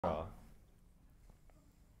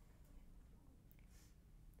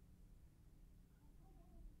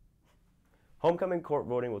Homecoming court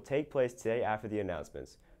voting will take place today after the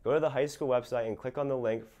announcements. Go to the high school website and click on the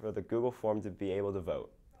link for the Google form to be able to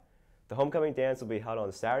vote. The homecoming dance will be held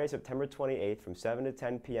on Saturday, September 28th from 7 to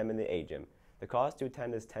 10 p.m. in the A Gym. The cost to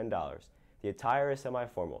attend is $10. The attire is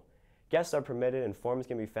semi-formal. Guests are permitted and forms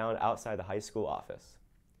can be found outside the high school office.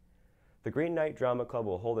 The Green Knight Drama Club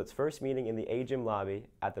will hold its first meeting in the A Gym lobby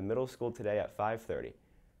at the middle school today at 5:30.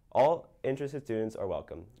 All interested students are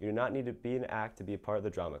welcome. You do not need to be an act to be a part of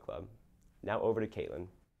the drama club. Now over to Caitlin.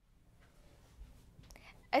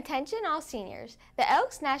 Attention all seniors. The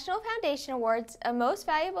Elks National Foundation awards a Most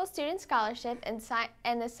Valuable Student Scholarship and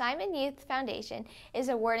the Simon Youth Foundation is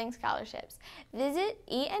awarding scholarships. Visit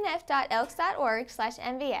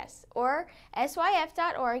enf.elks.org/MVS or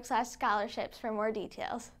syf.org/scholarships for more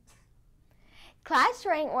details. Class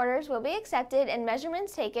rank orders will be accepted and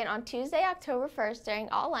measurements taken on Tuesday, October 1st during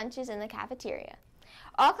all lunches in the cafeteria.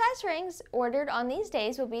 All class rings ordered on these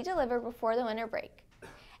days will be delivered before the winter break.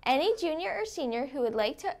 Any junior or senior who would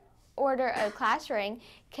like to order a class ring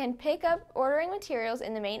can pick up ordering materials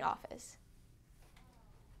in the main office.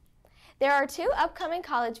 There are 2 upcoming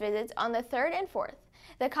college visits on the 3rd and 4th,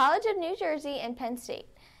 the College of New Jersey and Penn State.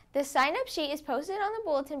 The sign-up sheet is posted on the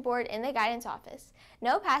bulletin board in the guidance office.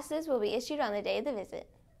 No passes will be issued on the day of the visit.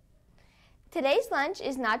 Today's lunch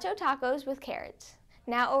is nacho tacos with carrots.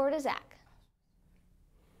 Now over to Zach.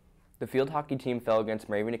 The field hockey team fell against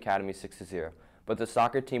Moravian Academy 6-0, but the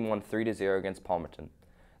soccer team won 3-0 against Palmerton.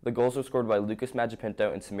 The goals were scored by Lucas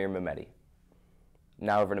Magipinto and Samir Mehmeti.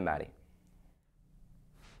 Now over to Maddie.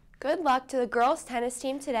 Good luck to the girls tennis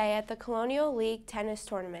team today at the Colonial League Tennis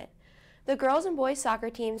Tournament. The girls and boys soccer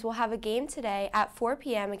teams will have a game today at 4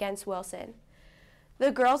 p.m. against Wilson.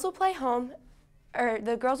 The girls will play home and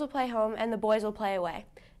the boys will play away.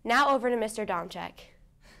 Now over to Mr. Domchek.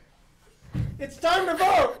 It's time to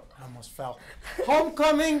vote! I almost fell.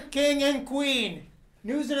 Homecoming king and queen.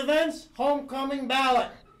 News and events, homecoming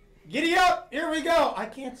ballot. Giddy up, here we go. I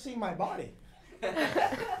can't see my body.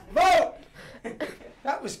 Vote!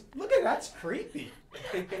 Look at that's creepy.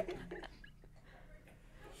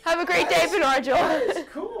 Have a great day, Benoit Joel. That is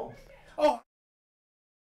cool.